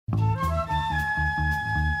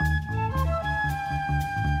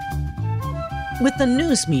With the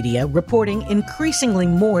news media reporting increasingly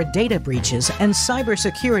more data breaches and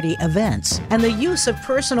cybersecurity events, and the use of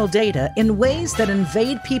personal data in ways that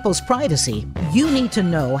invade people's privacy, you need to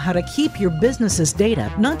know how to keep your business's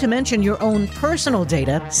data, not to mention your own personal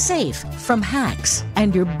data, safe from hacks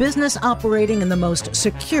and your business operating in the most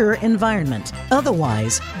secure environment.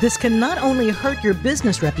 Otherwise, this can not only hurt your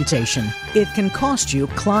business reputation, it can cost you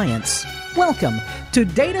clients. Welcome to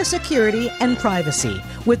Data Security and Privacy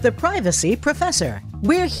with the Privacy Professor.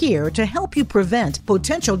 We're here to help you prevent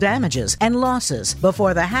potential damages and losses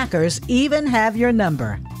before the hackers even have your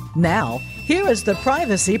number. Now, here is the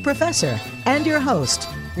Privacy Professor and your host,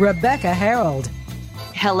 Rebecca Harold.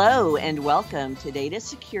 Hello and welcome to Data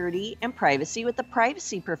Security and Privacy with the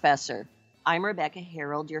Privacy Professor. I'm Rebecca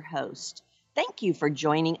Harold, your host. Thank you for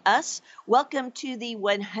joining us. Welcome to the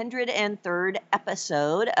 103rd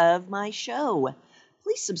episode of my show.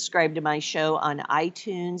 Please subscribe to my show on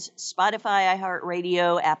iTunes, Spotify,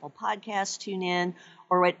 iHeartRadio, Apple Podcasts, TuneIn,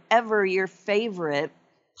 or whatever your favorite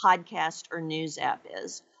podcast or news app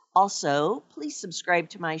is. Also, please subscribe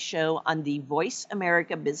to my show on the Voice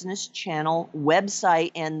America Business Channel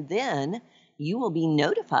website, and then you will be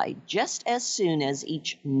notified just as soon as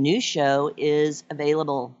each new show is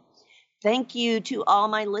available. Thank you to all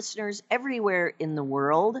my listeners everywhere in the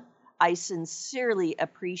world. I sincerely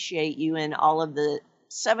appreciate you in all of the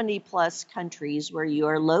 70 plus countries where you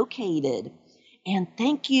are located. And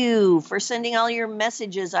thank you for sending all your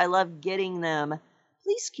messages. I love getting them.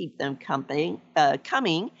 Please keep them coming.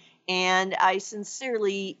 And I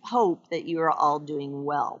sincerely hope that you are all doing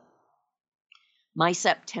well. My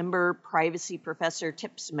September Privacy Professor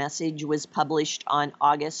Tips message was published on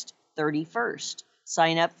August 31st.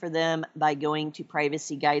 Sign up for them by going to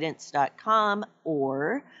privacyguidance.com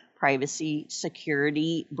or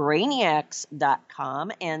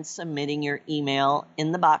privacysecuritybrainiacs.com and submitting your email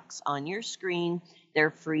in the box on your screen.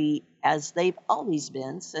 They're free as they've always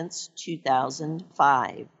been since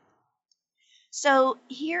 2005. So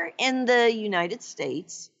here in the United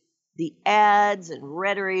States, the ads and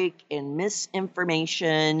rhetoric and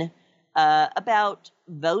misinformation about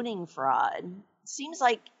voting fraud seems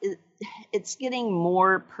like it's getting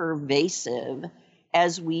more pervasive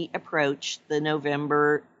as we approach the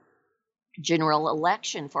November general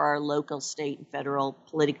election for our local, state, and federal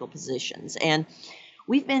political positions. And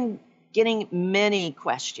we've been getting many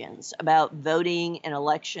questions about voting and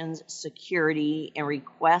elections security and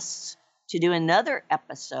requests to do another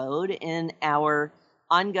episode in our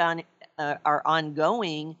ongoing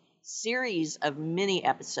series of many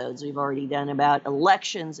episodes we've already done about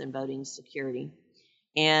elections and voting security.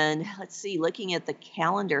 And let's see, looking at the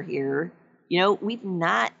calendar here, we've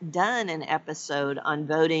not done an episode on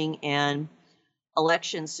voting and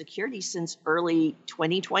election security since early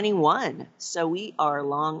 2021. So we are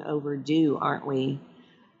long overdue, aren't we?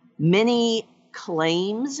 Many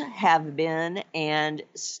claims have been and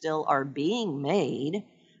still are being made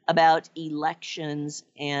about elections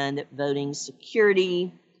and voting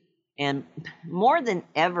security. And more than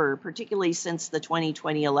ever, particularly since the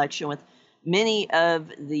 2020 election, with many of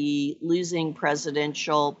the losing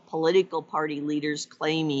presidential political party leaders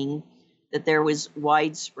claiming that there was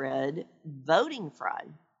widespread voting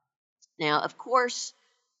fraud. Now, of course,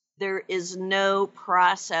 there is no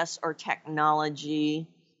process or technology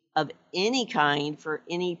of any kind for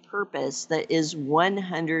any purpose that is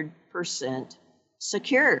 100%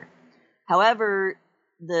 secure. However,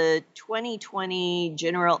 the 2020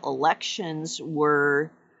 general elections were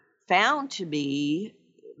found to be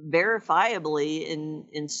verifiably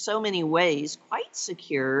in so many ways quite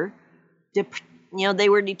secure. They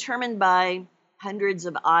were determined by hundreds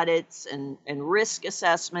of audits and risk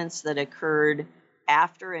assessments that occurred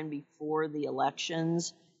after and before the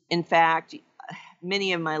elections. In fact,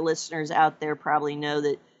 many of my listeners out there probably know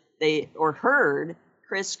that heard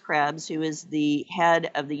Chris Krebs, who is the head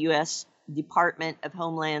of the U.S. Department of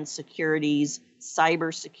Homeland Security's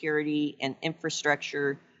Cybersecurity and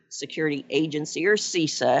Infrastructure Security Agency, or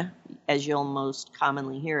CISA, as you'll most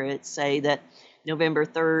commonly hear it, say that November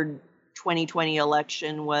 3rd, 2020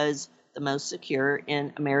 election was the most secure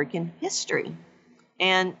in American history.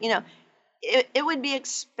 And, it would be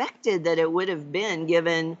expected that it would have been,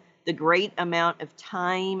 given the great amount of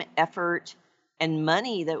time, effort, and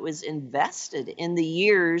money that was invested in the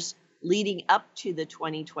years leading up to the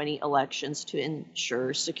 2020 elections to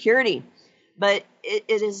ensure security. But it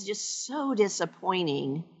is just so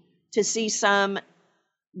disappointing to see some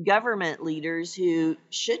government leaders who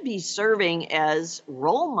should be serving as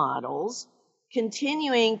role models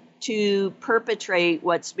continuing to perpetrate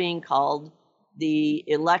what's being called the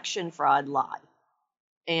election fraud lie.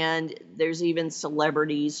 And there's even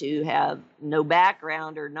celebrities who have no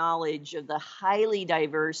background or knowledge of the highly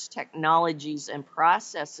diverse technologies and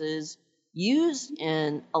processes used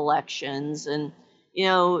in elections. And,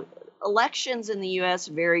 elections in the U.S.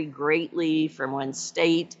 vary greatly from one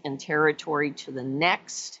state and territory to the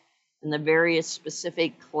next. And the various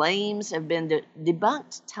specific claims have been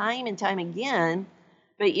debunked time and time again.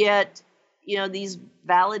 But yet, these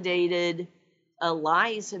validated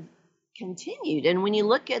lies have continued. And when you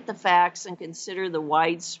look at the facts and consider the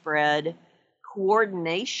widespread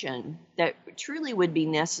coordination that truly would be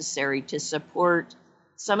necessary to support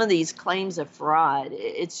some of these claims of fraud,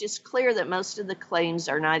 it's just clear that most of the claims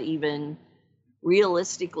are not even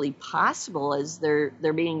realistically possible as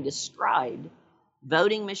they're being described.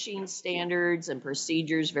 Voting machine standards and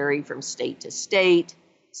procedures vary from state to state.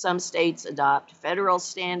 Some states adopt federal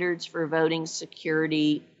standards for voting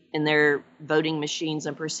security in their voting machines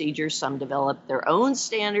and procedures. Some develop their own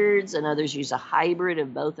standards, and others use a hybrid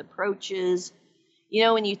of both approaches.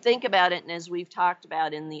 When you think about it, and as we've talked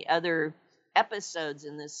about in the other episodes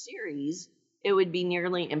in this series, it would be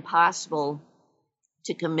nearly impossible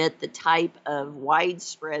to commit the type of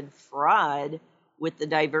widespread fraud with the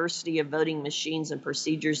diversity of voting machines and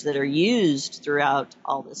procedures that are used throughout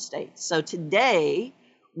all the states. So today,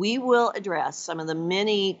 we will address some of the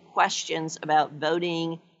many questions about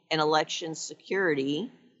voting and election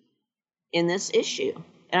security in this issue.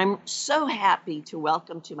 And I'm so happy to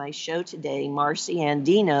welcome to my show today Marcy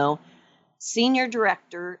Andino, Senior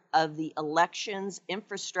Director of the Elections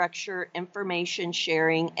Infrastructure Information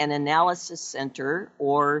Sharing and Analysis Center,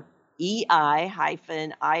 or EI-ISAC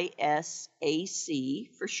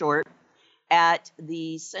for short, at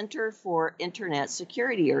the Center for Internet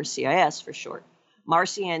Security, or CIS for short.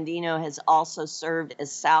 Marcy Andino has also served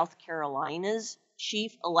as South Carolina's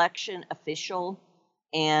Chief Election Official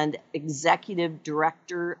and Executive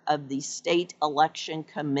Director of the State Election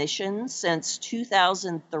Commission since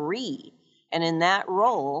 2003. And in that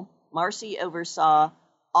role, Marcy oversaw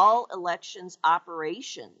all elections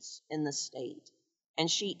operations in the state.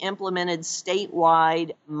 And she implemented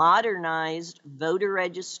statewide modernized voter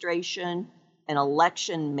registration, an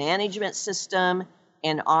election management system,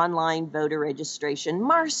 and online voter registration.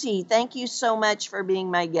 Marcy, thank you so much for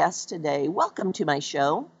being my guest today. Welcome to my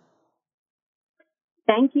show.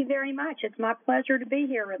 Thank you very much. It's my pleasure to be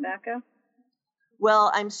here, Rebecca.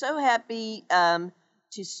 Well, I'm so happy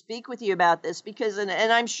to speak with you about this because, and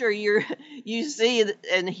I'm sure you see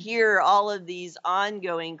and hear all of these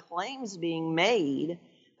ongoing claims being made,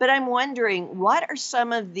 but I'm wondering, what are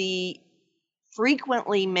some of the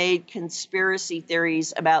frequently made conspiracy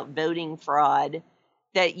theories about voting fraud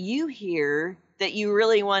that you hear that you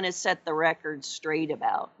really want to set the record straight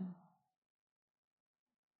about?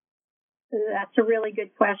 That's a really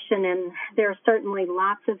good question, and there are certainly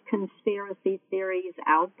lots of conspiracy theories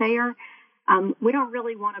out there. We don't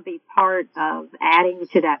really want to be part of adding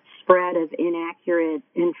to that spread of inaccurate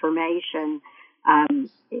information.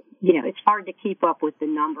 It's hard to keep up with the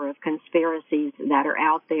number of conspiracies that are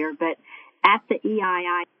out there, but at the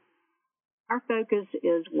EII, our focus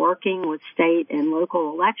is working with state and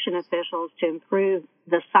local election officials to improve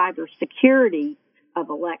the cybersecurity of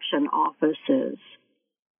election offices.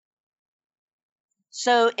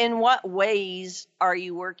 So in what ways are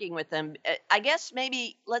you working with them? I guess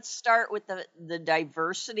maybe let's start with the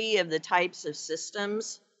diversity of the types of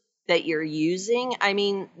systems that you're using. I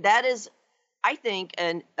mean, that is, I think,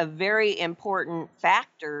 a very important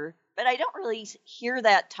factor, but I don't really hear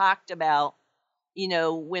that talked about,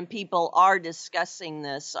 when people are discussing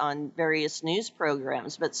this on various news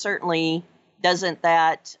programs. But certainly doesn't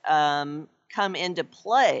that come into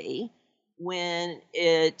play when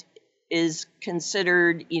it is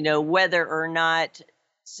considered, whether or not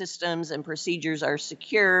systems and procedures are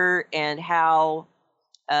secure and how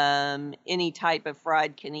any type of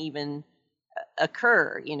fraud can even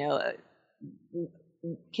occur?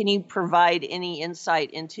 Can you provide any insight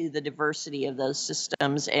into the diversity of those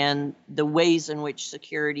systems and the ways in which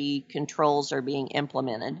security controls are being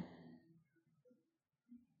implemented?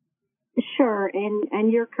 Sure,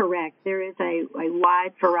 and you're correct. There is a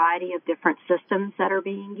wide variety of different systems that are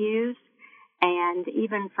being used, and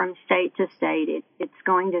even from state to state, it's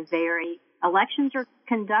going to vary. Elections are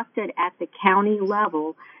conducted at the county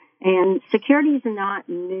level, and security is not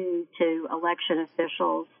new to election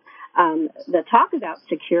officials. The talk about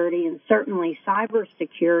security, and certainly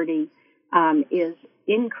cybersecurity, is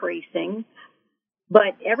increasing,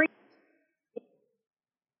 but every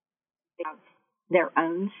their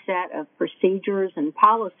own set of procedures and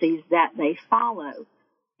policies that they follow.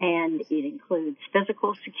 And it includes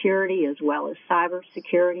physical security as well as cyber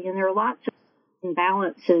security. And there are lots of and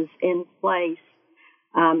balances in place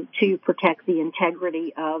to protect the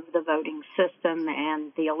integrity of the voting system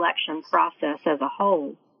and the election process as a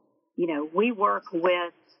whole. You know, we work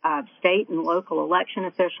with state and local election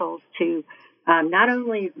officials to not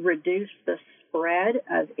only reduce the spread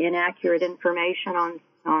of inaccurate information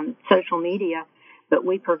on social media, but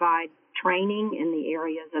we provide training in the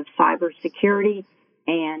areas of cybersecurity,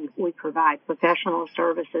 and we provide professional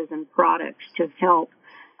services and products to help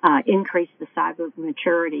increase the cyber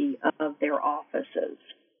maturity of their offices.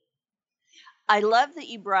 I love that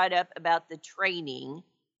you brought up about the training,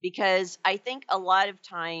 because I think a lot of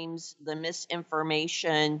times the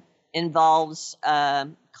misinformation involves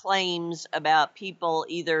claims about people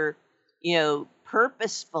either,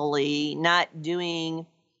 purposefully not doing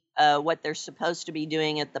what they're supposed to be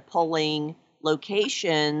doing at the polling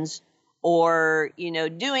locations, or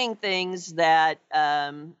doing things that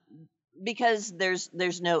because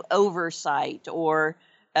there's no oversight, or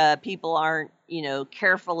people aren't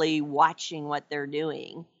carefully watching what they're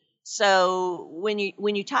doing. So when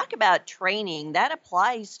you talk about training, that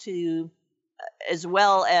applies to as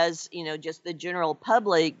well as just the general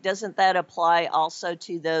public. Doesn't that apply also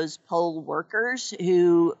to those poll workers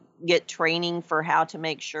who get training for how to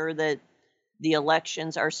make sure that the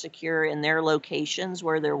elections are secure in their locations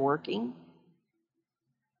where they're working?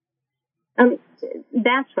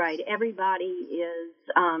 That's right. Everybody is,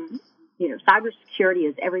 cybersecurity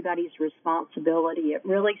is everybody's responsibility. It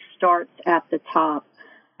really starts at the top.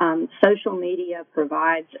 Social media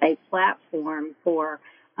provides a platform for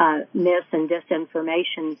mis and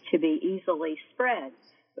disinformation to be easily spread.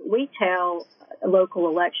 We tell local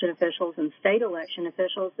election officials and state election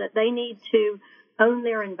officials that they need to own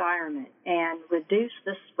their environment and reduce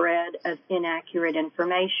the spread of inaccurate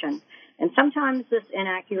information. And sometimes this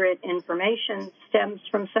inaccurate information stems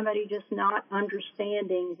from somebody just not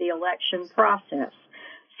understanding the election process.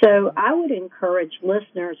 So I would encourage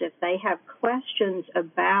listeners, if they have questions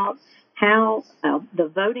about how the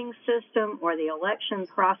voting system or the election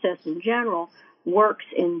process in general works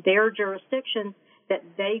in their jurisdiction, that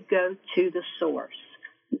they go to the source.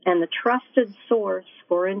 And the trusted source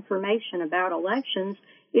for information about elections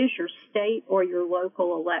is your state or your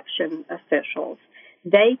local election officials.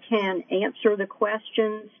 They can answer the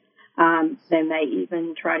questions. They may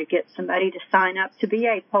even try to get somebody to sign up to be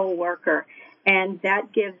a poll worker. And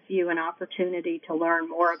that gives you an opportunity to learn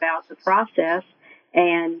more about the process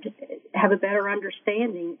and have a better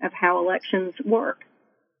understanding of how elections work.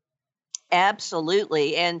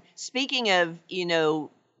 Absolutely. And speaking of,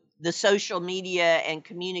 the social media and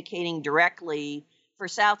communicating directly, for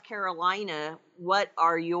South Carolina, what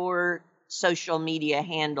are your social media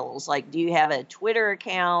handles? Like, do you have a Twitter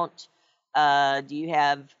account? Do you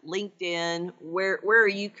have LinkedIn? Where are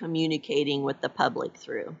you communicating with the public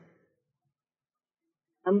through?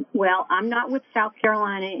 Well, I'm not with South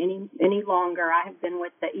Carolina any longer. I have been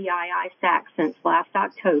with the EII-SAC since last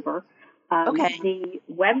October. Okay. The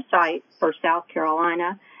website for South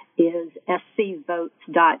Carolina is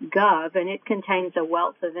scvotes.gov, and it contains a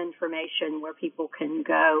wealth of information where people can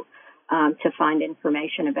go to find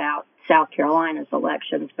information about South Carolina's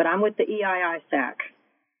elections. But I'm with the EII-SAC.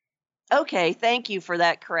 Okay, thank you for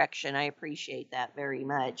that correction. I appreciate that very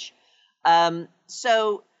much.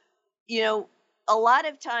 So, a lot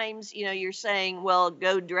of times, you're saying, well,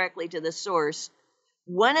 go directly to the source.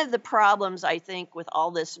 One of the problems, I think, with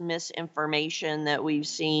all this misinformation that we've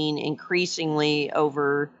seen increasingly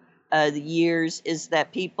over the years is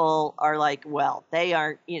that people are like, well, they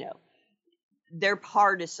aren't, they're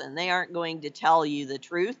partisan. They aren't going to tell you the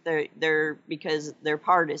truth. They're because they're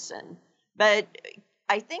partisan. But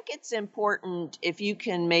I think it's important if you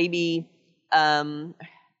can maybe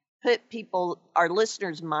put our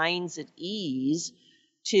listeners' minds at ease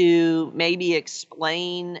to maybe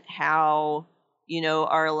explain how,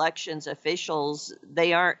 our elections officials,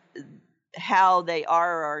 how they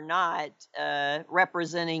are or not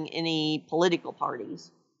representing any political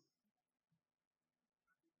parties.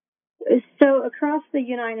 So across the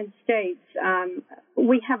United States,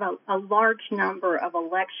 we have a large number of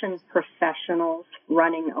election professionals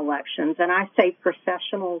running elections, and I say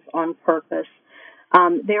professionals on purpose.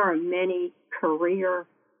 There are many career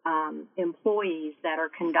employees that are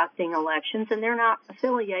conducting elections, and they're not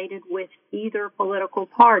affiliated with either political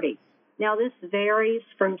party. Now, this varies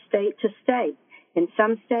from state to state. In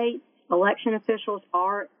some states, election officials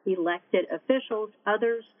are elected officials.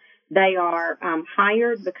 Others, they are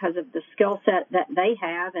hired because of the skill set that they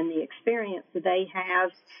have and the experience that they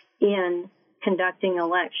have in conducting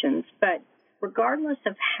elections. But regardless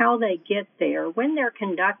of how they get there, when they're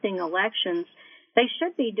conducting elections, they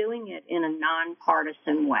should be doing it in a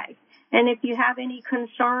nonpartisan way. And if you have any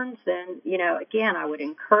concerns, then, again, I would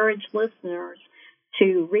encourage listeners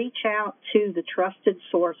to reach out to the trusted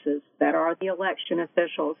sources that are the election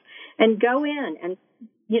officials and go in and,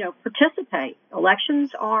 participate.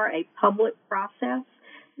 Elections are a public process.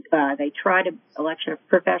 Election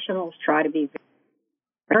professionals try to be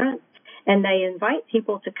transparent, and they invite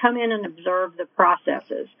people to come in and observe the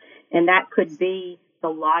processes. And that could be the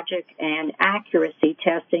logic and accuracy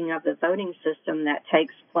testing of the voting system that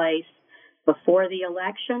takes place before the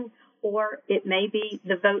election, or it may be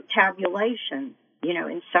the vote tabulation.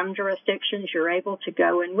 In some jurisdictions, you're able to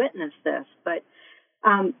go and witness this. But,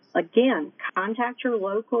 again, contact your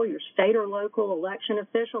state or local election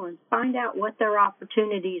official and find out what their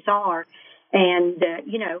opportunities are. And,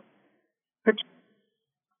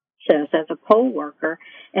 as a poll worker,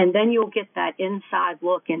 and then you'll get that inside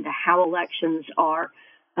look into how elections are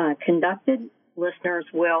conducted. Listeners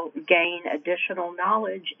will gain additional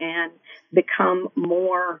knowledge and become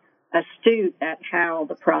more astute at how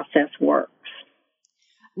the process works.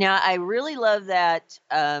 Now, I really love that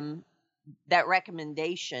that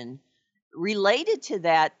recommendation. Related to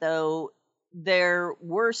that, though, there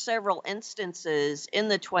were several instances in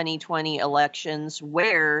the 2020 elections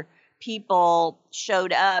where people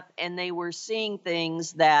showed up and they were seeing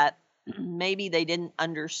things that maybe they didn't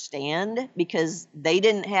understand because they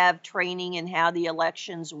didn't have training in how the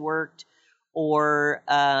elections worked, or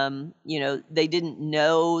they didn't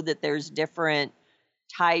know that there's different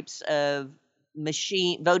types of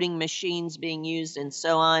voting machines being used and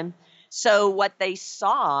so on. So what they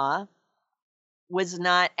saw was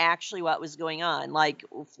not actually what was going on, like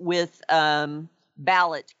with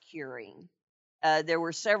ballot curing. There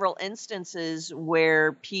were several instances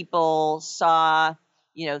where people saw,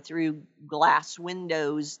 through glass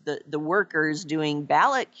windows, the workers doing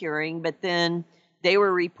ballot curing, but then they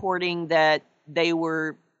were reporting that they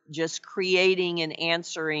were just creating and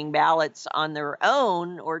answering ballots on their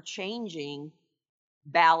own or changing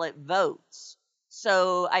ballot votes.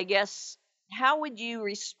 So I guess, how would you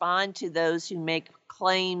respond to those who make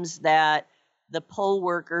claims that the poll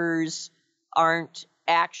workers aren't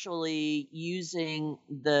actually using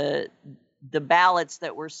the ballots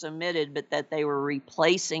that were submitted, but that they were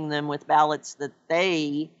replacing them with ballots that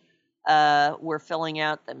they were filling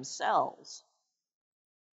out themselves?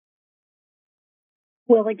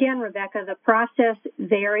 Well, again, Rebecca, the process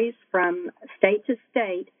varies from state to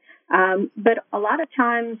state, but a lot of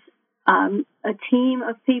times a team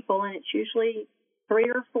of people, and it's usually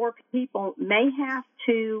 3 or 4 people, may have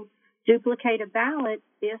to duplicate a ballot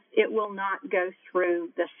if it will not go through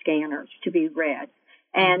the scanners to be read.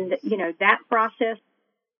 And, that process,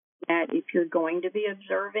 that if you're going to be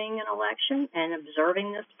observing an election and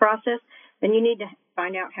observing this process, then you need to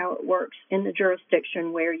find out how it works in the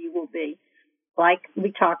jurisdiction where you will be. Like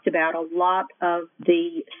we talked about, a lot of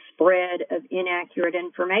the spread of inaccurate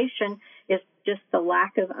information is just the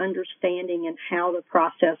lack of understanding in how the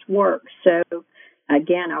process works. So,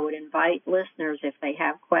 again, I would invite listeners, if they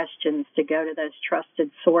have questions, to go to those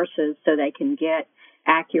trusted sources so they can get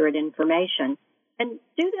accurate information. And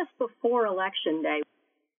do this before Election Day,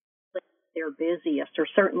 they're busiest, or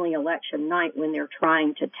certainly election night when they're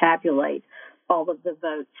trying to tabulate all of the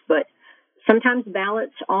votes. But sometimes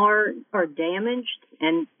ballots are damaged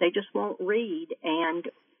and they just won't read. And,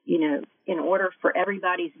 in order for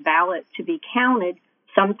everybody's ballot to be counted,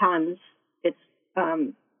 sometimes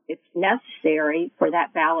it's necessary for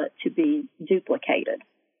that ballot to be duplicated.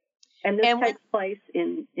 And this takes place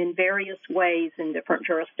in various ways in different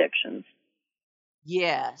jurisdictions.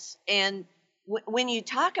 Yes. And when you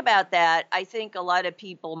talk about that, I think a lot of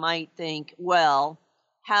people might think, well,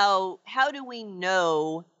 how do we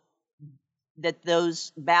know that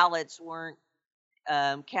those ballots weren't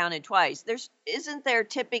counted twice? Isn't there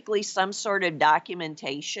typically some sort of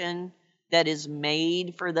documentation that is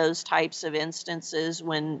made for those types of instances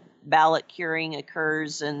when ballot curing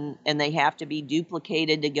occurs and they have to be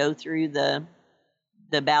duplicated to go through the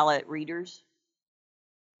ballot readers?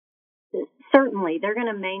 Certainly. They're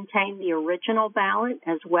going to maintain the original ballot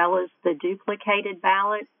as well as the duplicated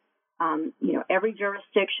ballot. Every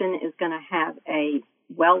jurisdiction is going to have a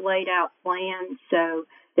well laid out plan, so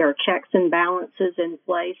there are checks and balances in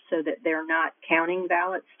place so that they're not counting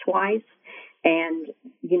ballots twice. And,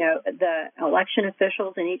 the election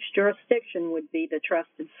officials in each jurisdiction would be the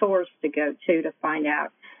trusted source to go to find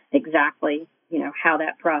out exactly, how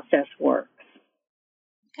that process works.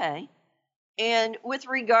 Okay. And with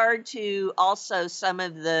regard to also some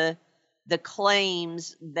of the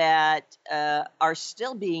claims that are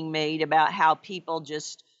still being made about how people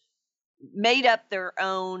just made up their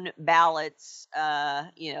own ballots,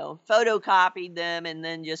 photocopied them and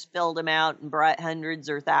then just filled them out and brought hundreds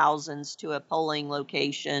or thousands to a polling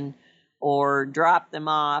location or dropped them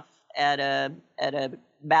off at a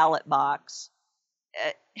ballot box.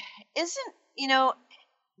 Uh, isn't,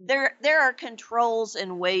 there are controls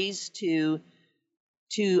and ways to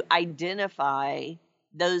identify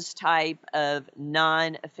those type of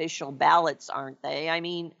non-official ballots, aren't they? I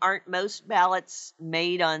mean, aren't most ballots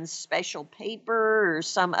made on special paper or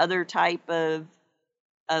some other type of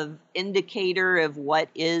indicator of what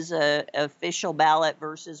is a official ballot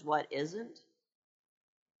versus what isn't?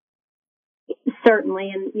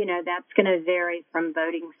 Certainly, and that's going to vary from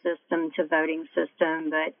voting system to voting system,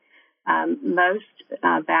 but most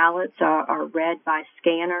ballots are read by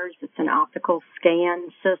scanners. It's an optical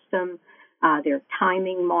scan system. There are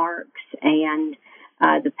timing marks, and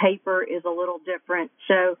the paper is a little different.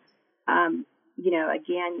 So,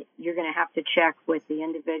 again, you're going to have to check with the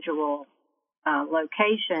individual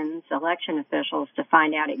locations, election officials, to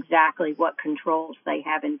find out exactly what controls they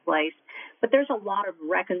have in place. But there's a lot of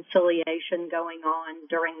reconciliation going on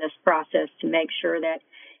during this process to make sure that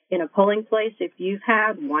in a polling place, if you've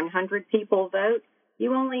had 100 people vote,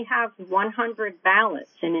 you only have 100 ballots.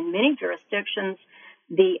 And in many jurisdictions,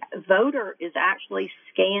 the voter is actually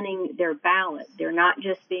scanning their ballot. They're not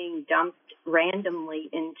just being dumped randomly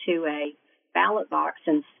into a ballot box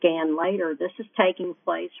and scanned later. This is taking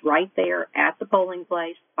place right there at the polling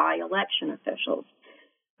place by election officials.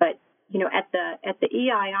 But at the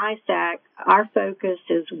EIISAC, our focus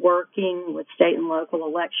is working with state and local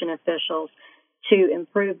election officials to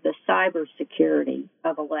improve the cybersecurity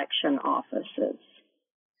of election offices.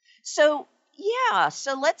 So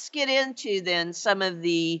let's get into then some of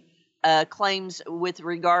the claims with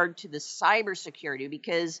regard to the cybersecurity,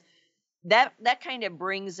 because that kind of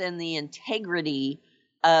brings in the integrity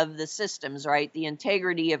of the systems, right? The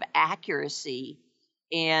integrity of accuracy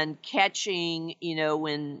and catching,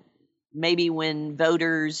 when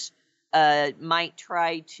voters might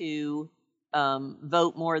try to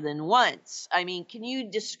vote more than once. I mean, can you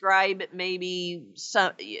describe maybe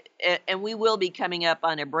some, and we will be coming up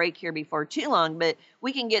on a break here before too long, but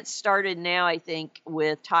we can get started now, I think,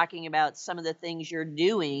 with talking about some of the things you're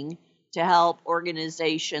doing to help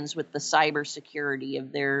organizations with the cybersecurity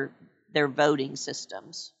of their voting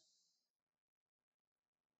systems.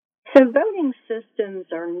 So voting systems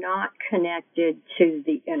are not connected to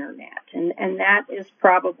the internet, and that is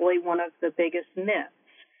probably one of the biggest myths.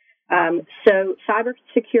 So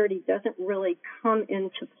cybersecurity doesn't really come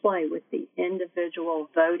into play with the individual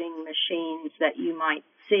voting machines that you might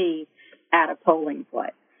see at a polling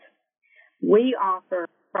place. We offer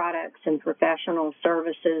products and professional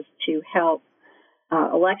services to help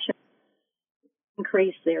election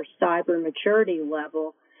increase their cyber maturity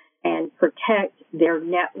level and protect their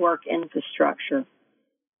network infrastructure.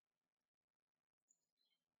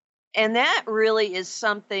 And that really is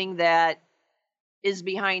something that is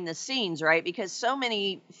behind the scenes, right? Because so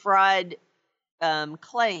many fraud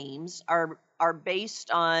claims are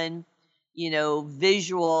based on,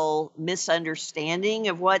 visual misunderstanding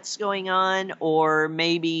of what's going on, or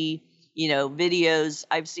maybe, videos.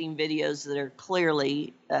 I've seen videos that are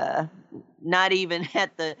clearly not even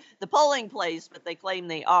at the polling place, but they claim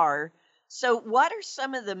they are. So what are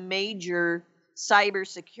some of the major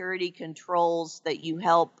cybersecurity controls that you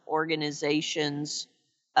help organizations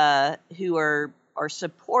who are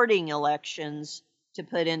supporting elections to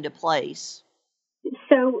put into place?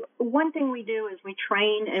 So one thing we do is we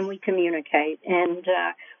train and we communicate, and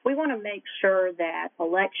we want to make sure that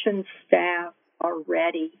election staff are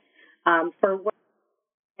ready for what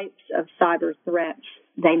types of cyber threats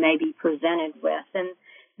they may be presented with. And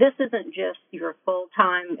this isn't just your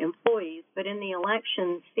full-time employees, but in the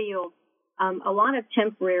elections field, a lot of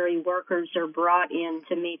temporary workers are brought in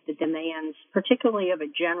to meet the demands, particularly of a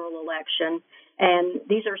general election. And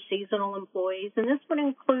these are seasonal employees, and this would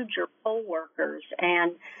include your poll workers.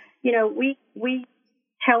 And, we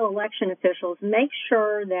tell election officials, make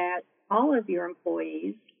sure that all of your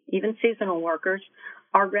employees, even seasonal workers,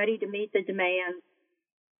 are ready to meet the demands,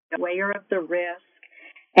 aware of the risk.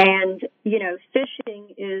 And,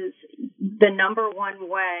 phishing is the number one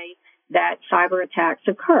way that cyber attacks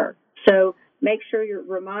occur. So make sure you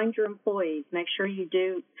remind your employees, make sure you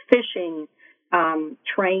do phishing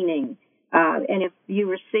training. And if you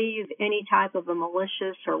receive any type of a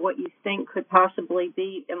malicious or what you think could possibly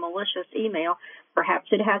be a malicious email, perhaps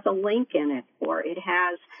it has a link in it or it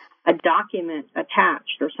has a document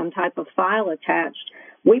attached or some type of file attached.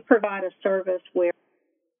 We provide a service where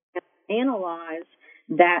we analyze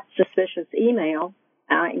that suspicious email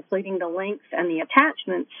including the links and the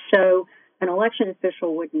attachments, so an election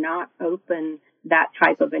official would not open that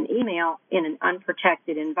type of an email in an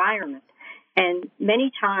unprotected environment. And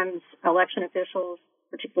many times election officials,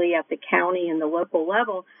 particularly at the county and the local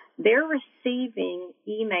level, they're receiving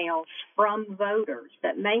emails from voters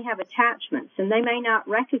that may have attachments, and they may not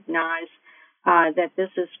recognize that this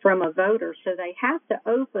is from a voter, so they have to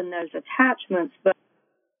open those attachments, but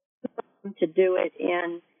to do it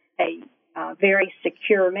in a very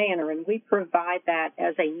secure manner, and we provide that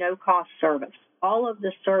as a no-cost service. All of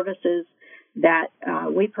the services that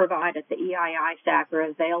we provide at the EII-SAC are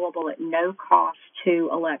available at no cost to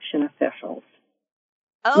election officials.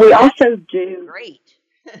 Oh, we also do. Great.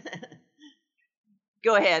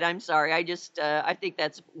 Go ahead. I'm sorry. I think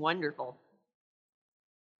that's wonderful.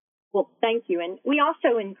 Well, thank you. And we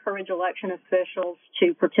also encourage election officials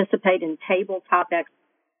to participate in tabletop exercises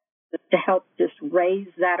to help just raise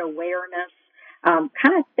that awareness,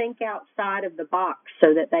 kind of think outside of the box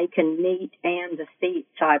so that they can meet and defeat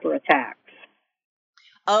cyber attacks.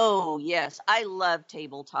 Oh, yes. I love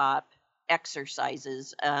tabletop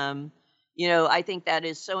exercises. I think that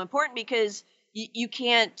is so important because you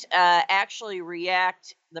can't actually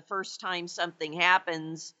react the first time something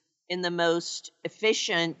happens in the most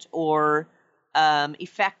efficient or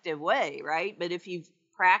effective way, right? But if you've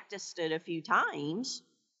practiced it a few times,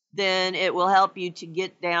 then it will help you to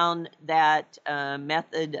get down that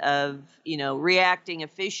method of, reacting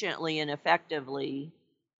efficiently and effectively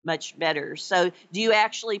much better. So do you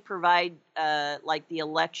actually provide like the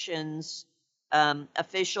elections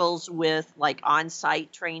officials with like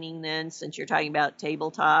on-site training then, since you're talking about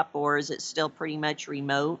tabletop, or is it still pretty much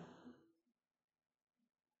remote?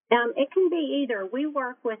 It can be either. We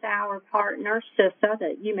work with our partner, CISA,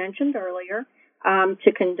 that you mentioned earlier,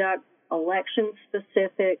 to conduct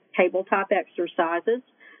election-specific tabletop exercises.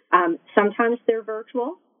 Sometimes they're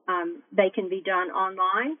virtual. They can be done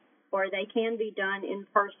online, or they can be done in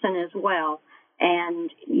person as well.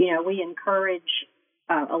 And, we encourage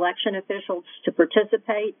election officials to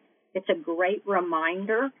participate. It's a great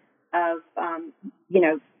reminder of,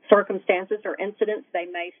 circumstances or incidents they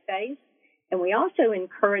may face. And we also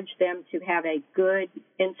encourage them to have a good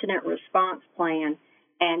incident response plan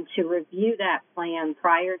and to review that plan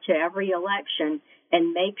prior to every election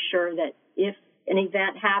and make sure that if an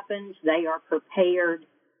event happens, they are prepared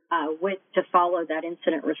to follow that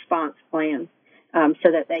incident response plan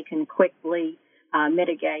so that they can quickly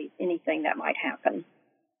mitigate anything that might happen.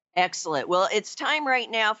 Excellent. Well, it's time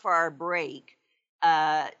right now for our break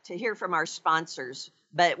to hear from our sponsors.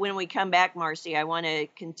 But when we come back, Marcy, I want to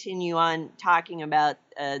continue on talking about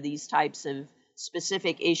these types of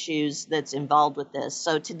specific issues that's involved with this.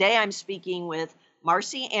 So today I'm speaking with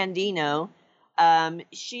Marcy Andino.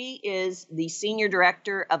 She is the Senior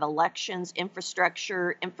Director of Elections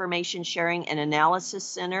Infrastructure, Information Sharing and Analysis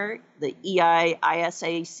Center, the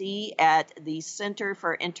EII-SAC, at the Center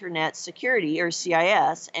for Internet Security, or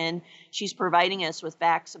CIS, and she's providing us with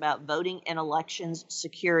facts about voting and elections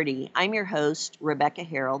security. I'm your host, Rebecca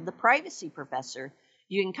Harold, the Privacy Professor.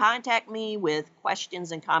 You can contact me with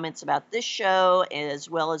questions and comments about this show, as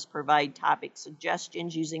well as provide topic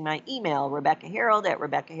suggestions using my email,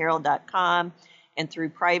 RebeccaHarold@RebeccaHarold.com, and through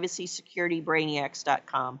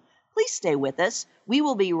PrivacySecurityBrainiacs.com. Please stay with us. We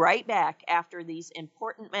will be right back after these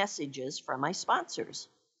important messages from my sponsors.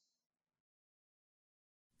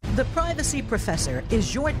 The Privacy Professor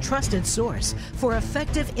is your trusted source for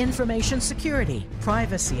effective information security,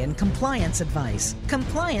 privacy and compliance advice,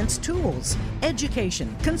 compliance tools,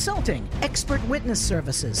 education, consulting, expert witness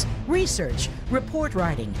services, research, report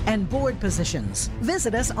writing, and board positions.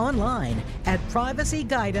 Visit us online at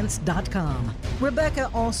privacyguidance.com.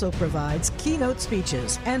 Rebecca also provides keynote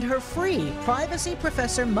speeches and her free Privacy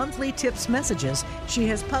Professor monthly tips messages she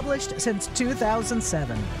has published since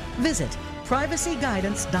 2007. Visit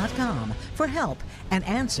privacyguidance.com for help and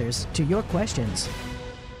answers to your questions.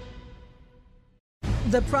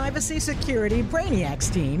 The Privacy Security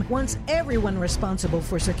Brainiacs team wants everyone responsible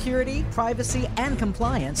for security, privacy, and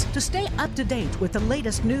compliance to stay up to date with the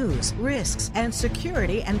latest news, risks, and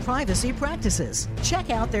security and privacy practices. Check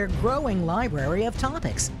out their growing library of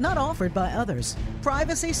topics not offered by others.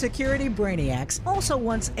 Privacy Security Brainiacs also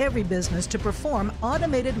wants every business to perform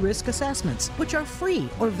automated risk assessments, which are free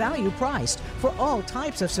or value-priced for all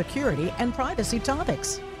types of security and privacy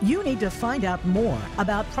topics. You need to find out more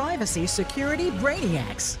about Privacy Security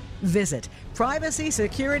Brainiacs. Visit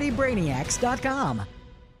PrivacySecurityBrainiacs.com.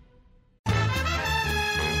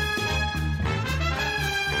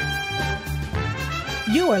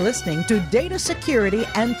 You are listening to Data Security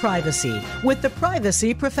and Privacy with the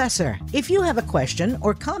Privacy Professor. If you have a question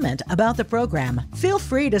or comment about the program, feel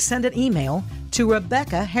free to send an email to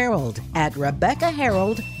Rebecca Harold at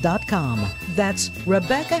RebeccaHarold.com. That's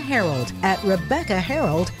Rebecca Harold at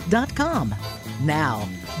RebeccaHarold.com. Now,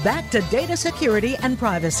 back to Data Security and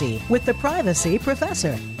Privacy with the Privacy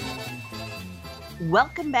Professor.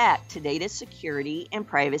 Welcome back to Data Security and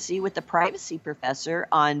Privacy with the Privacy Professor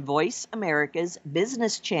on Voice America's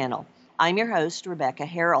Business Channel. I'm your host, Rebecca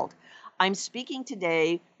Harold. I'm speaking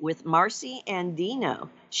today with Marcy Andino.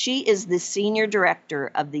 She is the Senior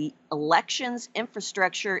Director of the Elections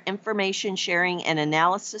Infrastructure Information Sharing and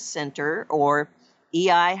Analysis Center, or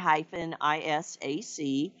EI-ISAC,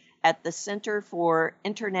 at the Center for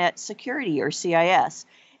Internet Security, or CIS.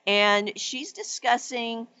 And she's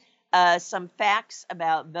discussing some facts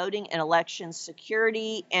about voting and election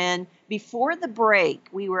security. And before the break,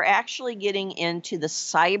 we were actually getting into the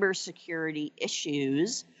cybersecurity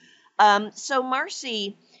issues. So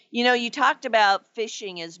Marcy, you talked about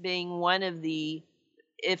phishing as being one of the,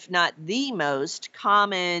 if not the most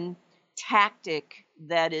common tactic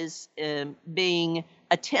that is being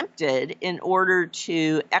attempted in order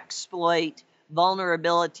to exploit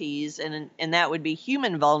vulnerabilities, and that would be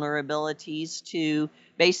human vulnerabilities, to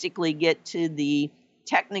basically get to the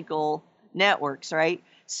technical networks, right?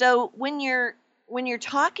 So when you're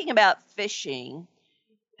talking about phishing,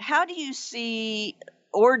 how do you see,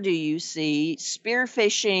 or do you see, spear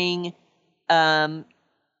phishing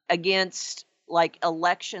against like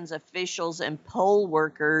elections officials and poll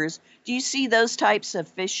workers? Do you see those types of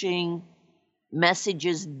phishing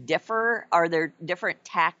messages differ? Are there different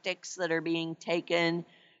tactics that are being taken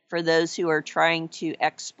for those who are trying to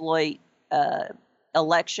exploit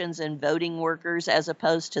elections and voting workers as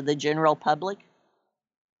opposed to the general public?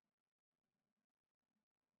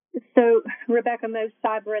 So, Rebecca, most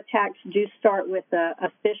cyber attacks do start with a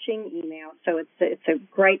phishing email, so it's a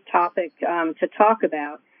great topic to talk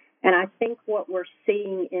about. And I think what we're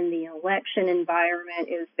seeing in the election environment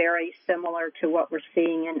is very similar to what we're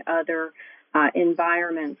seeing in other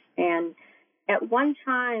environments. And at one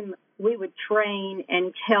time, we would train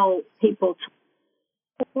and tell people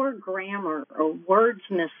poor grammar or words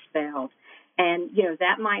misspelled, and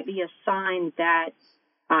that might be a sign that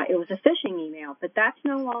it was a phishing email, but that's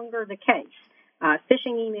no longer the case.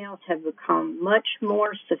 Phishing emails have become much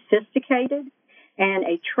more sophisticated, and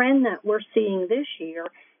a trend that we're seeing this year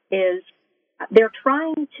is they're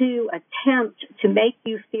trying to attempt to make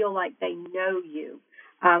you feel like they know you.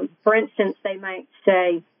 For instance, they might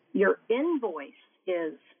say, your invoice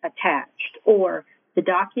is attached, or the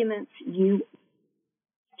documents you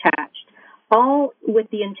attached, all with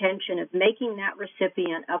the intention of making that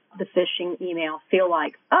recipient of the phishing email feel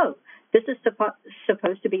like, oh, this is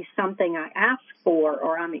supposed to be something I asked for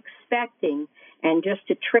or I'm expecting, and just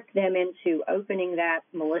to trick them into opening that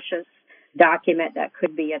malicious document that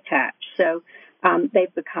could be attached. So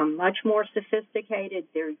they've become much more sophisticated.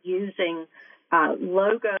 They're using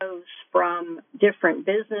logos from different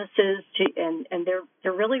businesses, and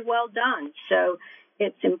they're really well done. So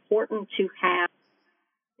it's important to have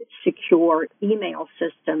a secure email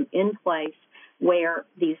system in place where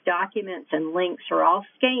these documents and links are all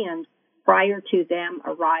scanned prior to them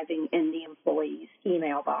arriving in the employee's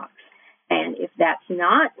email box. And if that's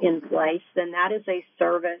not in place, then that is a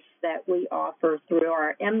service that we offer through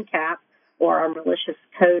our MCAP, or our malicious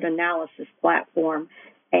code analysis platform.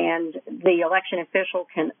 And the election official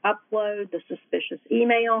can upload the suspicious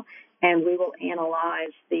email, and we will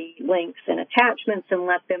analyze the links and attachments and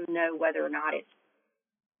let them know whether or not it's.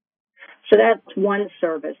 So that's one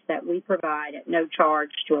service that we provide at no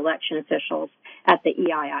charge to election officials at the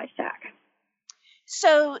EI-ISAC.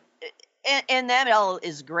 So, and that all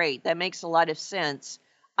is great. That makes a lot of sense.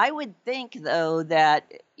 I would think, though, that,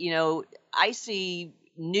 I see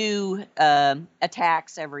new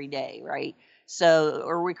attacks every day, right? So,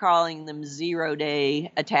 or we're calling them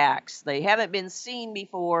 0-day attacks. They haven't been seen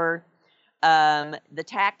before. The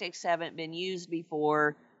tactics haven't been used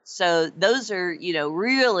before. So those are,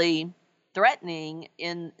 really threatening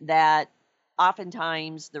in that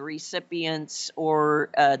oftentimes the recipients or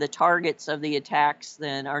the targets of the attacks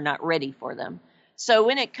then are not ready for them. So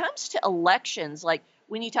when it comes to elections, like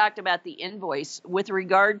when you talked about the invoice with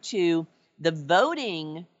regard to the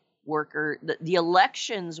voting worker, the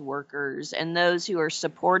elections workers, and those who are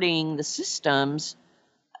supporting the systems,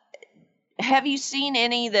 have you seen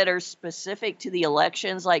any that are specific to the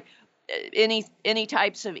elections, like any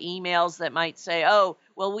types of emails that might say, oh,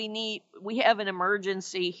 well, we have an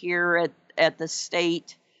emergency here at the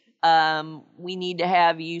state. We need to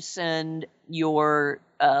have you send your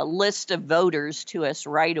list of voters to us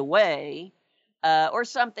right away, or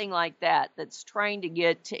something like that, that's trying to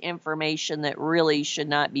get to information that really should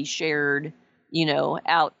not be shared,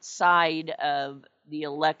 outside of the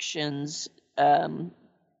elections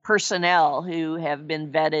personnel who have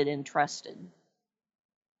been vetted and trusted.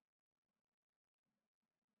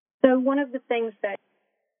 So one of the things that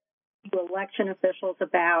election officials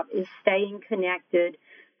about is staying connected.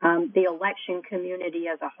 The election community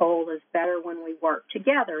as a whole is better when we work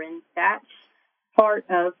together, and that's part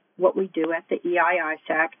of what we do at the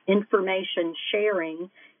EI-ISAC. Information sharing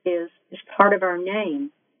is part of our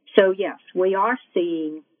name. So yes, we are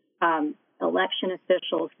seeing election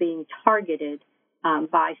officials being targeted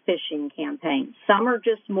by phishing campaigns. Some are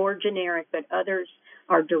just more generic, but others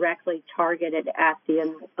are directly targeted at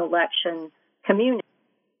the election community.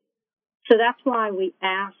 So that's why we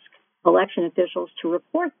ask election officials to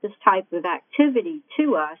report this type of activity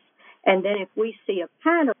to us. And then if we see a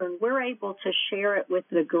pattern, we're able to share it with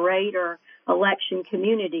the greater election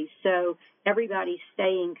community. So everybody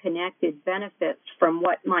staying connected benefits from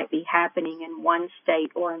what might be happening in one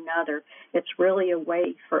state or another. It's really a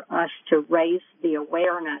way for us to raise the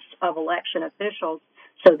awareness of election officials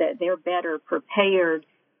so that they're better prepared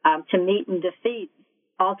to meet and defeat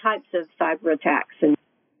all types of cyber attacks. And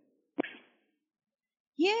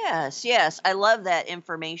Yes. I love that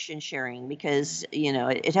information sharing because,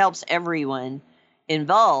 it helps everyone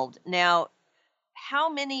involved. Now,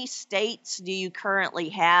 how many states do you currently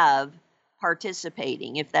have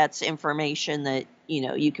participating, if that's information that,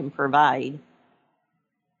 you can provide?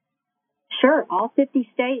 Sure, all 50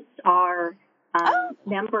 states are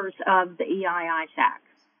members of the EI-ISAC.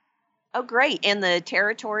 Oh, great. And the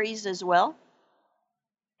territories as well?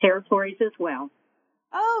 Territories as well.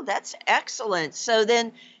 Oh, that's excellent. So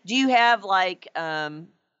then, do you have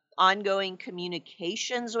ongoing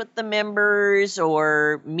communications with the members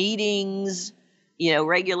or meetings,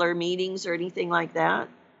 regular meetings or anything like that?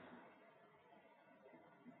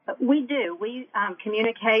 We do. We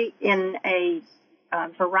communicate in a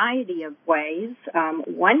variety of ways.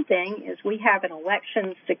 One thing is we have an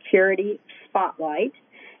election security spotlight,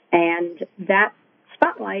 and that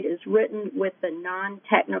spotlight is written with the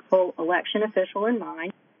non-technical election official in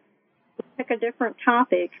mind. We pick a different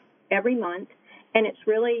topic every month, and it's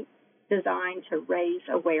really designed to raise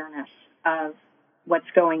awareness of what's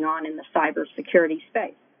going on in the cybersecurity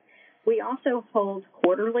space. We also hold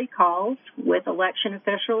quarterly calls with election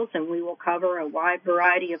officials, and we will cover a wide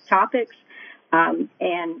variety of topics,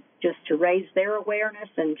 and just to raise their awareness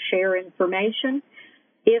and share information.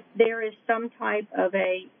 If there is some type of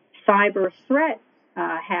a cyber threat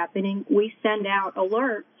happening, we send out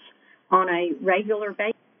alerts on a regular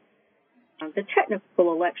basis. The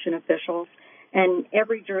technical election officials, and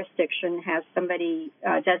every jurisdiction has somebody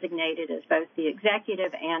designated as both the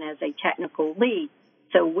executive and as a technical lead.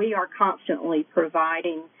 So we are constantly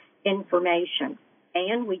providing information.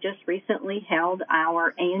 And we just recently held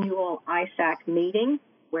our annual ISAC meeting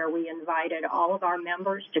where we invited all of our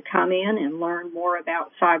members to come in and learn more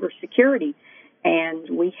about cybersecurity. And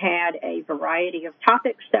we had a variety of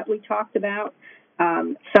topics that we talked about.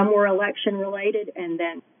 Some were election related, and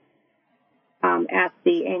then at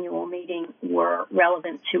the annual meeting were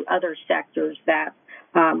relevant to other sectors that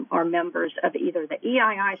are members of either the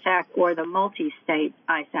EI-ISAC or the multi-state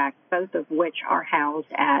ISAC, both of which are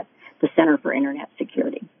housed at the Center for Internet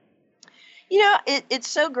Security. It's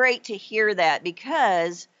so great to hear that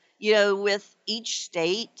because, with each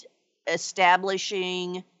state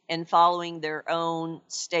establishing and following their own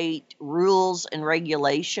state rules and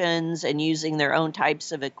regulations and using their own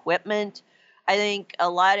types of equipment, I think a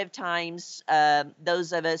lot of times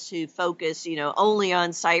those of us who focus, only on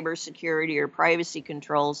cybersecurity or privacy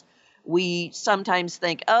controls, we sometimes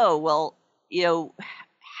think, oh, well,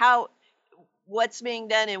 what's being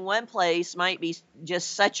done in one place might be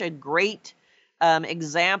just such a great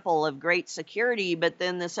example of great security, but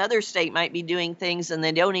then this other state might be doing things and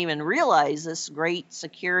they don't even realize this great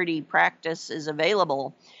security practice is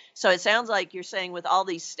available. So it sounds like you're saying with all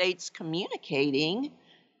these states communicating,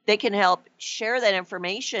 they can help share that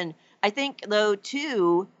information. I think, though,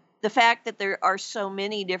 too, the fact that there are so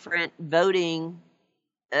many different voting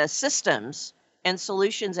systems and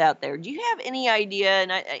solutions out there. Do you have any idea,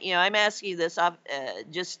 and I'm asking you this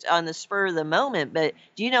just on the spur of the moment, but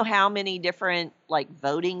do you know how many different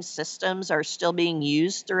voting systems are still being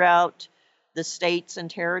used throughout the states and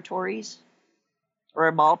territories, or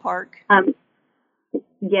a ballpark?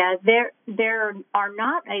 Yeah, there are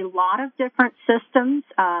not a lot of different systems.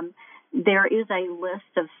 There is a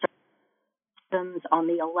list of systems on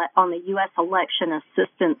the U.S. Election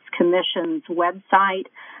Assistance Commission's website.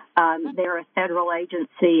 They're a federal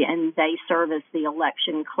agency, and they serve as the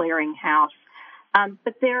election clearinghouse.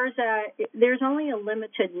 But there's only a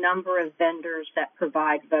limited number of vendors that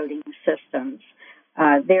provide voting systems.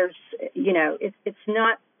 It's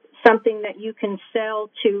not something that you can sell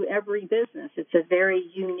to every business. It's a very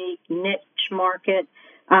unique niche market,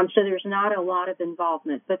 so there's not a lot of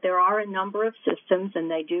involvement. But there are a number of systems,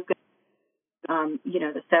 and they do go.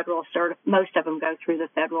 The federal most of them go through the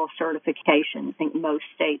federal certification. I think most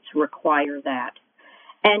states require that.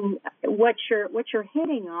 And what you're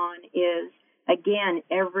hitting on is, again,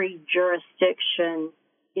 every jurisdiction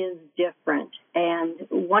is different. And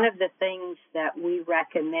one of the things that we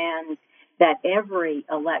recommend that every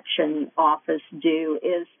election office do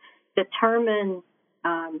is determine,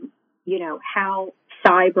 how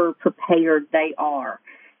cyber prepared they are.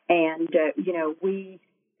 And, we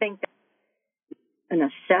think that an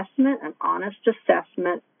assessment, an honest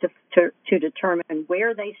assessment to determine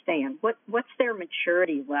where they stand, what's their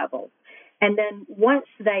maturity level. And then once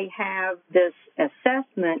they have this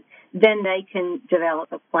assessment, then they can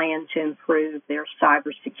develop a plan to improve their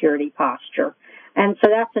cybersecurity posture. And so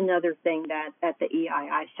that's another thing that at the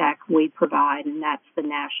EIISAC we provide, and that's the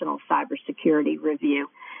National Cybersecurity Review.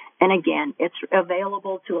 And again, it's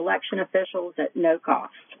available to election officials at no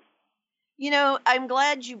cost. I'm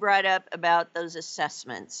glad you brought up about those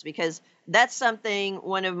assessments, because that's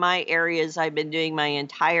one of my areas I've been doing my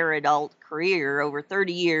entire adult career, over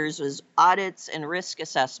 30 years, was audits and risk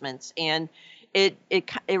assessments. And it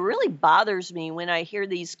really bothers me when I hear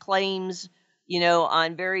these claims,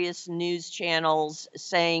 on various news channels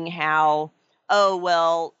saying how, oh,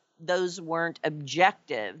 well, those weren't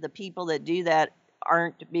objective. The people that do that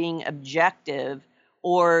aren't being objective,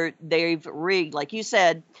 or they've rigged. Like you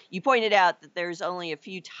said, you pointed out that there's only a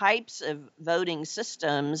few types of voting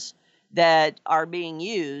systems that are being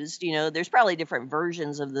used. There's probably different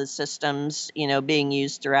versions of the systems, being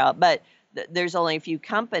used throughout, but there's only a few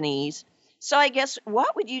companies. So I guess,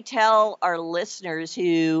 what would you tell our listeners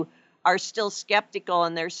who are still skeptical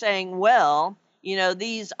and they're saying, well,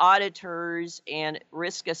 these auditors and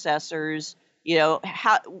risk assessors,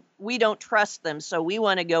 how we don't trust them, so we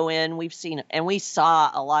want to go in. We've seen, and we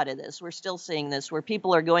saw a lot of this. We're still seeing this, where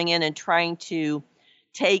people are going in and trying to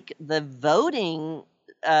take the voting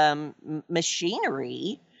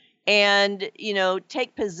machinery and,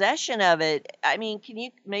 take possession of it. I mean, can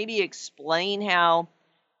you maybe explain how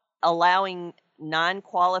allowing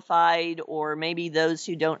non-qualified, or maybe those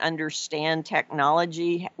who don't understand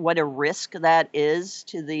technology, what a risk that is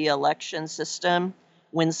to the election system,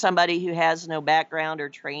 when somebody who has no background or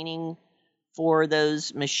training for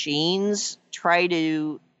those machines try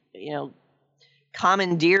to,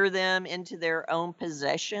 commandeer them into their own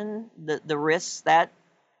possession, the risks that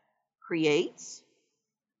creates?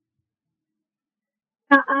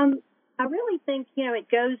 I really think, it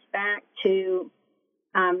goes back to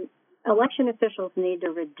election officials need to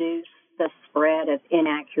reduce the spread of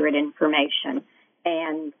inaccurate information.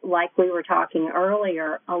 And like we were talking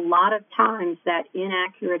earlier, a lot of times that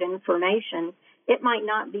inaccurate information, it might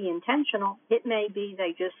not be intentional. It may be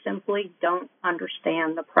they just simply don't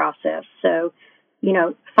understand the process. So,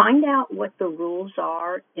 find out what the rules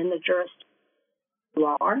are in the jurisdiction you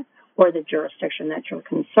are, or the jurisdiction that you're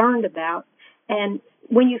concerned about. And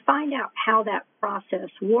when you find out how that process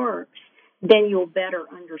works, then you'll better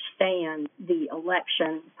understand the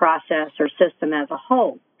election process or system as a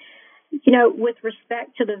whole. With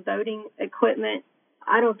respect to the voting equipment,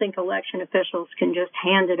 I don't think election officials can just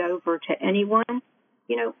hand it over to anyone.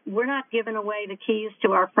 We're not giving away the keys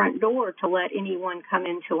to our front door to let anyone come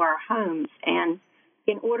into our homes. And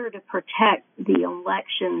in order to protect the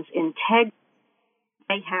election's integrity,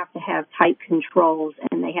 they have to have tight controls,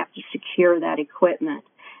 and they have to secure that equipment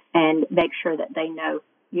and make sure that they know,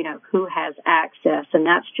 who has access. And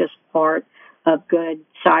that's just part of good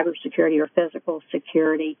cybersecurity or physical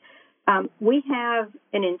security. We have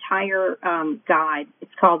an entire guide.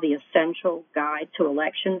 It's called the Essential Guide to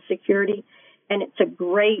Election Security, and it's a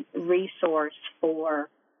great resource for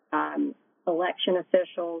election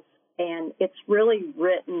officials, and it's really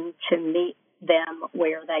written to meet them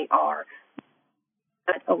where they are.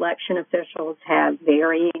 But election officials have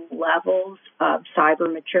varying levels of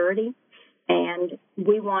cyber maturity, and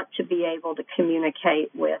we want to be able to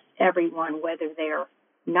communicate with everyone, whether they're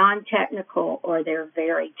non-technical or they're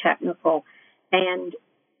very technical. And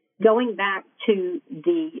going back to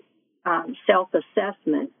the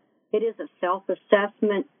self-assessment, it is a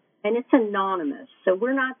self-assessment, and it's anonymous. So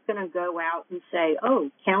we're not going to go out and say,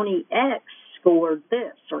 oh, County X scored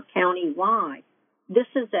this or County Y. This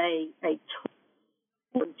is a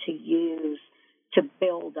tool to use to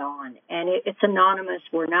build on. And it's anonymous.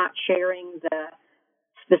 We're not sharing the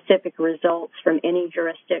specific results from any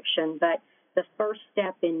jurisdiction, but the first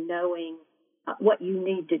step in knowing what you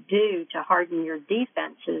need to do to harden your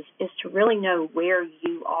defenses is to really know where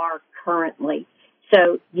you are currently.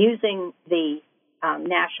 So using the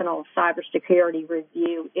National Cybersecurity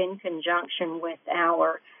Review in conjunction with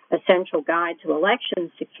our Essential Guide to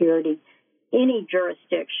Election Security, any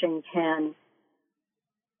jurisdiction can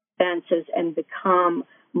defenses and become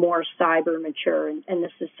more cyber mature. And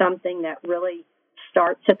this is something that really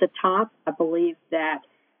starts at the top. I believe that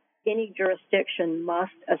any jurisdiction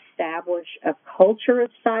must establish a culture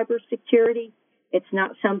of cybersecurity. It's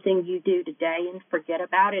not something you do today and forget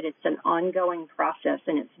about it. It's an ongoing process,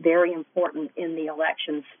 and it's very important in the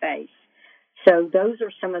election space. So those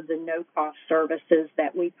are some of the no-cost services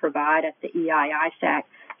that we provide at the EI-ISAC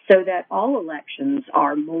so that all elections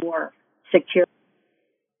are more secure.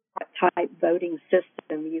 What type voting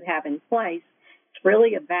system you have in place. It's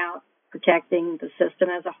really about protecting the system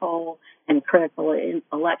as a whole and critical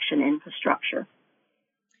election infrastructure.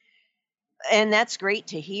 And that's great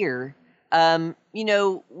to hear.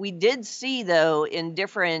 We did see, though, in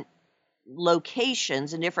different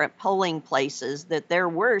locations and different polling places that there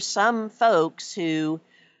were some folks who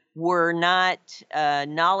were not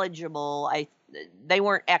knowledgeable. They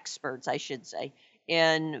weren't experts, I should say,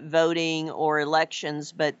 in voting or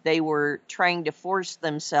elections, but they were trying to force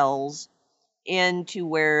themselves into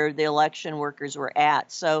where the election workers were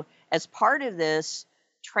at. So as part of this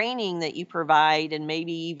training that you provide, and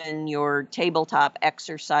maybe even your tabletop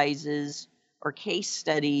exercises or case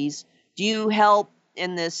studies, do you help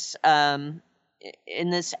in this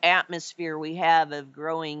atmosphere we have of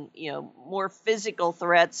growing, more physical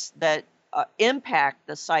threats that impact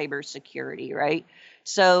the cybersecurity, right?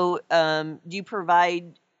 So do you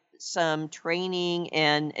provide some training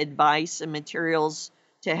and advice and materials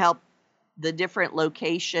to help the different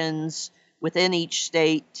locations within each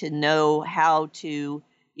state to know how to,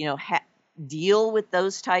 deal with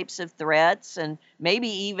those types of threats? And maybe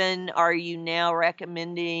even, are you now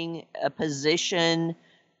recommending a position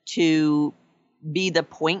to be the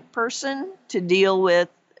point person to deal with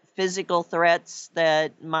physical threats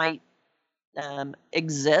that might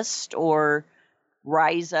exist or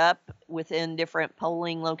rise up within different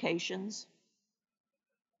polling locations?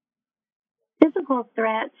 Physical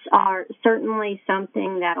threats are certainly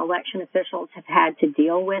something that election officials have had to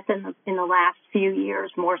deal with in the last few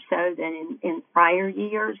years, more so than in prior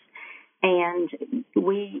years. And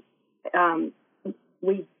we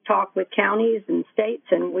talk with counties and states,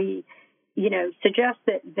 and we, suggest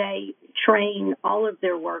that they train all of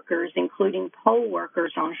their workers, including poll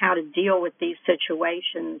workers, on how to deal with these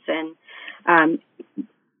situations. And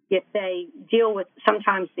if they deal with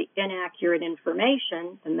sometimes the inaccurate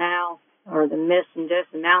information, the mis and dis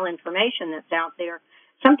and malinformation that's out there,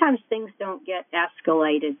 sometimes things don't get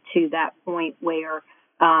escalated to that point where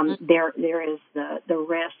there is the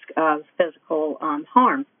risk of physical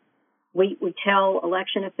harm. We tell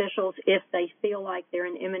election officials, if they feel like they're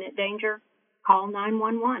in imminent danger, call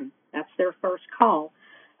 911. That's their first call.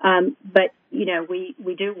 But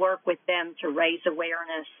we do work with them to raise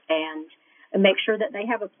awareness and make sure that they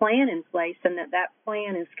have a plan in place, and that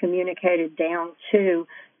plan is communicated down to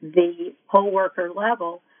the poll worker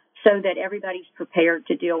level so that everybody's prepared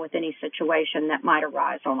to deal with any situation that might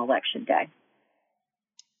arise on election day.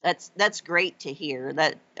 That's great to hear.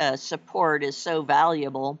 That support is so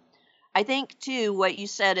valuable. I think, too, what you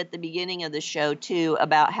said at the beginning of the show, too,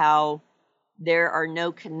 about how there are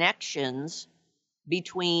no connections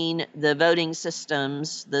between the voting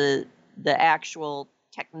systems, the actual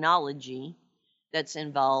technology that's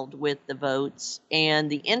involved with the votes, and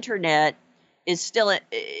the internet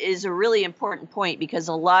is a really important point, because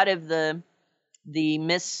a lot of the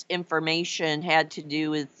misinformation had to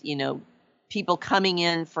do with people coming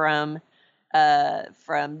in from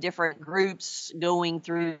different groups going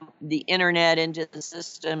through the internet into the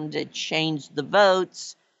system to change the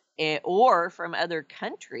votes, or from other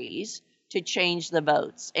countries to change the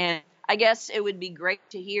votes. And I guess it would be great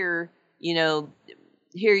to hear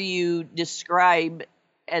you describe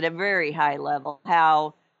at a very high level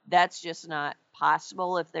how that's just not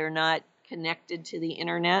possible if they're not connected to the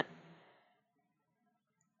internet.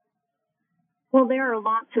 Well, there are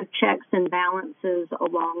lots of checks and balances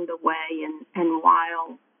along the way, and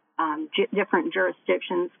while different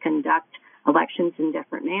jurisdictions conduct elections in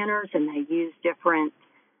different manners and they use different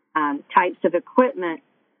types of equipment,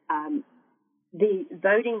 the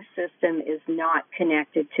voting system is not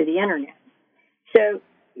connected to the internet. So,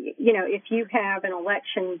 if you have an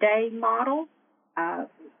election day model,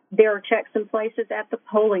 There are checks in places at the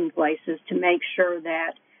polling places to make sure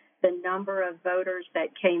that the number of voters that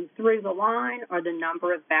came through the line are the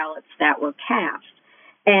number of ballots that were cast.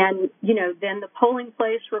 And, then the polling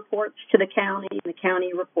place reports to the county, and the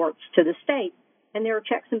county reports to the state. And there are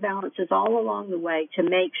checks and balances all along the way to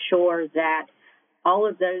make sure that all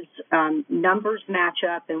of those numbers match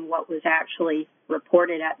up and what was actually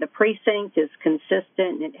reported at the precinct is consistent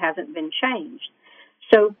and it hasn't been changed.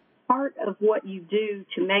 So part of what you do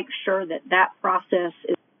to make sure that that process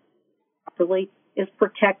is properly is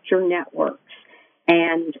protect your networks.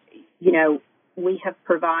 And, we have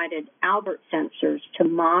provided Albert sensors to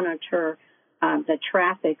monitor the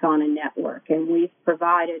traffic on a network, and we've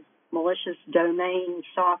provided malicious domain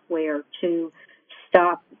software to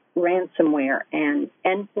stop ransomware and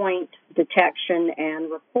endpoint detection and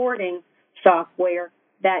reporting software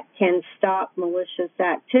that can stop malicious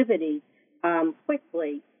activity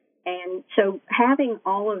quickly. And so having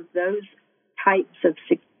all of those types of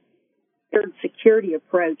security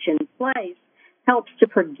approach in place helps to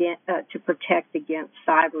protect against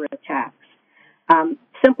cyber attacks.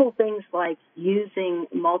 Simple things like using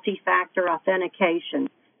multi-factor authentication,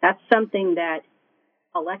 that's something that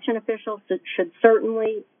election officials should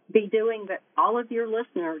certainly be doing, but all of your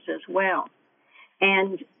listeners as well.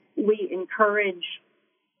 And we encourage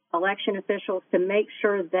election officials to make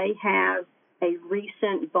sure they have a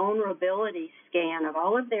recent vulnerability scan of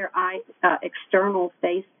all of their external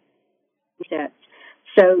face sets.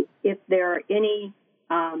 So if there are any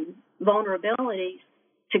vulnerabilities,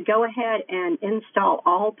 to go ahead and install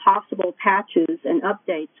all possible patches and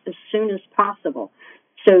updates as soon as possible.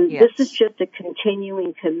 So This is just a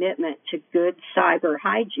continuing commitment to good cyber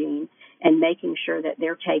hygiene and making sure that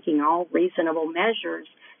they're taking all reasonable measures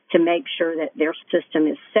to make sure that their system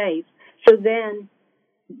is safe. So then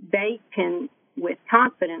they can, with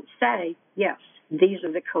confidence, say, yes, these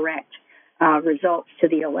are the correct results to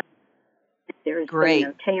the election. There is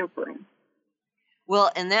no tampering.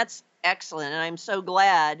 Well, and that's excellent. And I'm so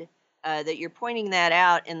glad that you're pointing that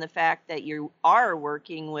out, in the fact that you are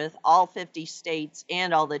working with all 50 states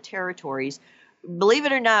and all the territories. Believe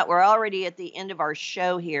it or not, we're already at the end of our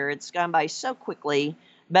show here. It's gone by so quickly,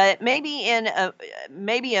 but maybe in a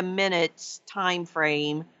minute's time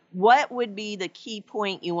frame, what would be the key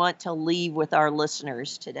point you want to leave with our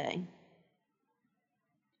listeners today?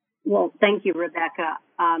 Well, thank you, Rebecca.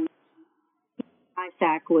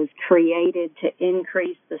 ISAC was created to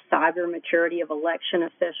increase the cyber maturity of election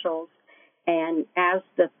officials, and as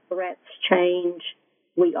the threats change,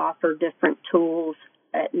 we offer different tools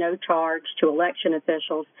at no charge to election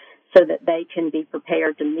officials so that they can be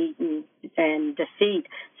prepared to meet and defeat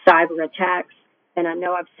cyber attacks. And I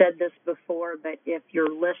know I've said this before, but if your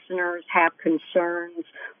listeners have concerns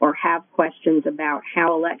or have questions about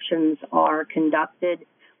how elections are conducted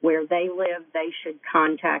where they live, they should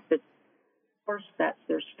contact the course, that's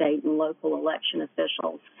their state and local election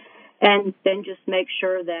officials. And then just make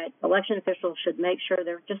sure that election officials should make sure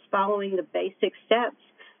they're just following the basic steps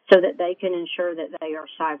so that they can ensure that they are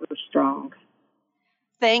cyber strong.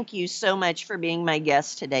 Thank you so much for being my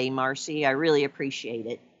guest today, Marcy. I really appreciate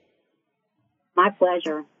it. My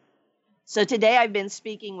pleasure. So today I've been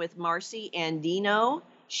speaking with Marcy Andino.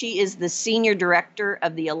 She is the Senior Director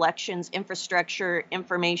of the Elections Infrastructure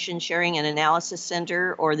Information Sharing and Analysis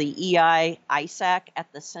Center, or the ISAC,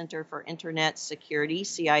 at the Center for Internet Security,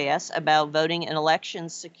 CIS, about voting and election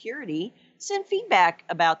security. Send feedback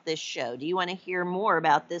about this show. Do you want to hear more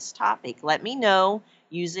about this topic? Let me know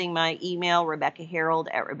using my email,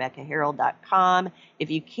 RebeccaHarold@RebeccaHarold.com. If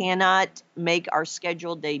you cannot make our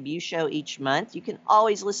scheduled debut show each month, you can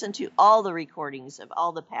always listen to all the recordings of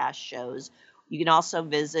all the past shows. You can also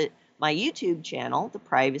visit my YouTube channel, The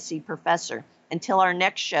Privacy Professor. Until our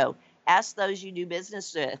next show, ask those you do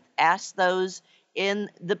business with, ask those in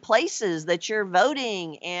the places that you're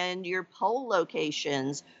voting and your poll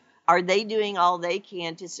locations. Are they doing all they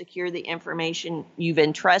can to secure the information you've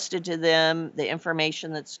entrusted to them, the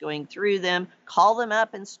information that's going through them? Call them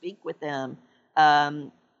up and speak with them.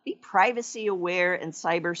 Be privacy aware and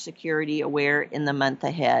cybersecurity aware in the month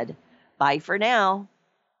ahead. Bye for now.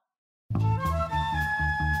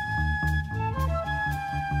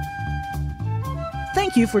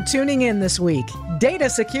 Thank you for tuning in this week. Data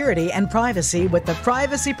security and privacy with the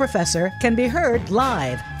Privacy Professor can be heard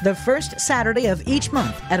live the first Saturday of each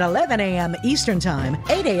month at 11 a.m. Eastern Time,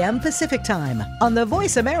 8 a.m. Pacific Time on the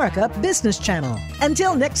Voice America Business Channel.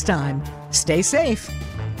 Until next time, stay safe.